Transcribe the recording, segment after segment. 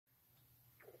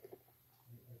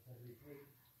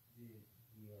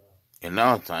And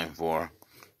now it's time for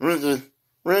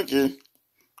Ricky.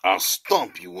 I'll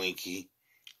stomp you, Winky.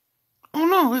 Oh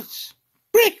no, it's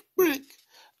Brick.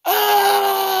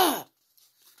 Ah!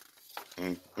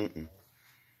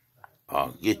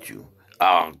 I'll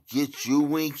get you,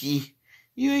 Winky.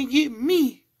 You ain't get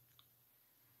me.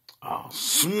 I'll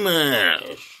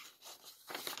smash.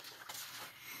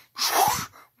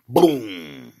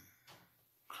 Boom.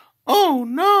 Oh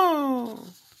no.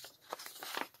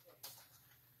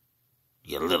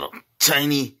 You little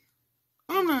tiny.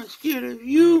 I'm not scared of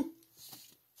you.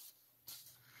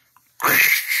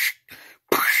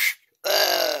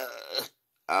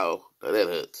 Ow, that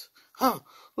hurts. Huh,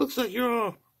 looks like you're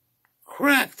all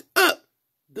cracked up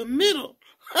the middle.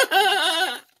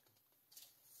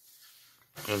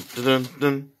 Dun, dun,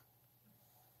 dun.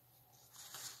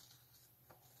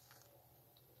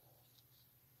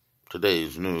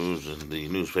 Today's news in the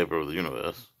newspaper of the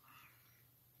universe.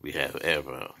 We have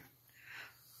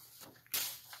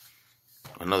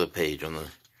another page on the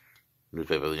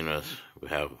newspaper of the universe. We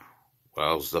have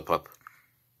Wells the Pup.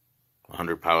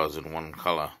 100 powers in one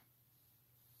color.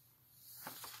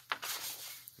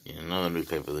 In another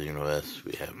newspaper of the universe,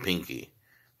 we have Pinky.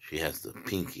 She has the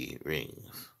pinky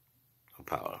rings of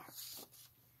power.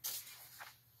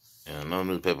 In another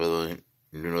newspaper of the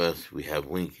universe, we have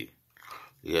Winky.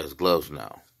 He has gloves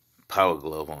now. Power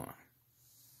glove on.